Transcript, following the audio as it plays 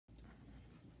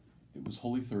It was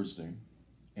Holy Thursday,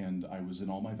 and I was in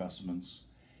all my vestments,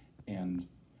 and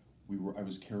I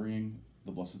was carrying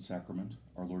the Blessed Sacrament,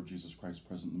 our Lord Jesus Christ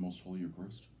present in the Most Holy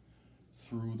Eucharist,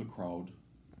 through the crowd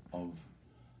of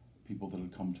people that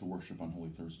had come to worship on Holy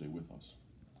Thursday with us.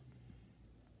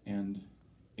 And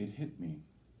it hit me.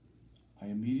 I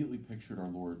immediately pictured our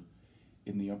Lord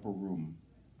in the upper room,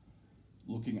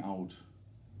 looking out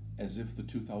as if the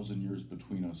 2,000 years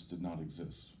between us did not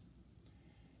exist.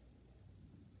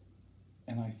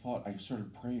 And I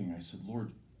started praying. I said,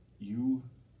 Lord, you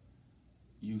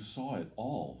saw it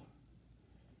all.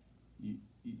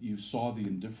 You saw the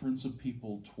indifference of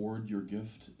people toward your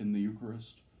gift in the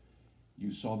Eucharist.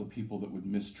 You saw the people that would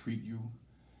mistreat you,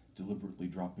 deliberately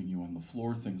dropping you on the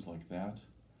floor, things like that.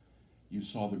 You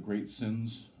saw the great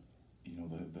sins,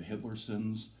 the Hitler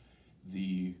sins,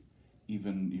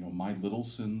 even my little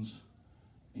sins,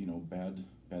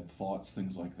 bad thoughts,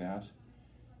 things like that.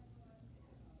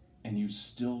 And you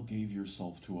still gave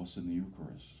yourself to us in the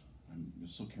Eucharist. I'm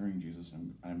still carrying Jesus.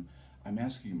 I'm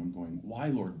asking him, I'm going, why,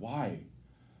 Lord, why?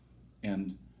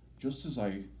 And just as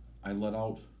I let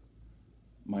out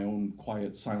my own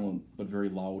quiet, silent, but very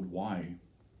loud why,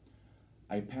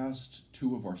 I passed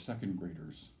two of our second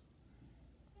graders.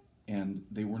 And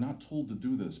they were not told to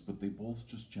do this, but they both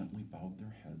just gently bowed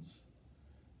their heads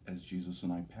as Jesus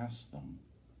and I passed them.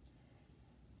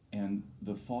 And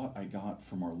the thought I got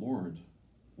from our Lord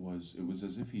was, it was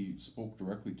as if he spoke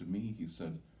directly to me. He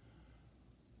said,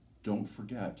 don't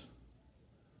forget,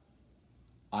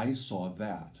 I saw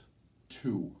that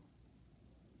too.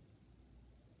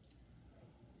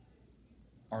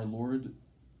 Our Lord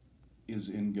is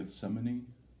in Gethsemane.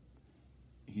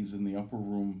 He's in the upper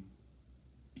room.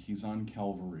 He's on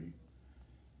Calvary.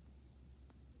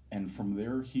 And from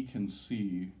there, he can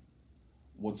see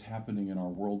what's happening in our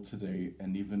world today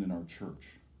and even in our church.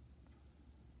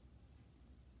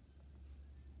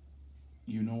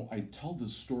 I tell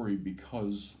this story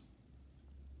because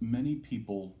many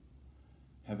people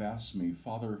have asked me,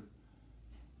 Father,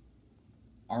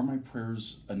 are my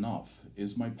prayers enough?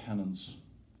 Is my penance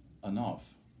enough?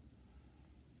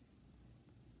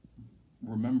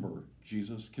 Remember,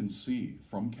 Jesus can see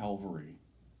from Calvary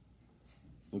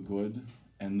the good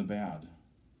and the bad.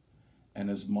 And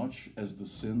as much as the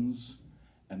sins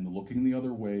and the looking the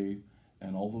other way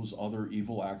and all those other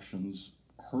evil actions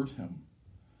hurt him,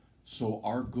 so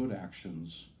our good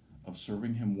actions of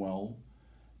serving him well,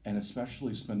 and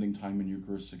especially spending time in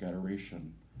Eucharistic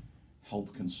adoration,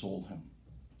 help console him.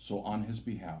 So on his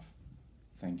behalf,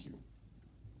 thank you.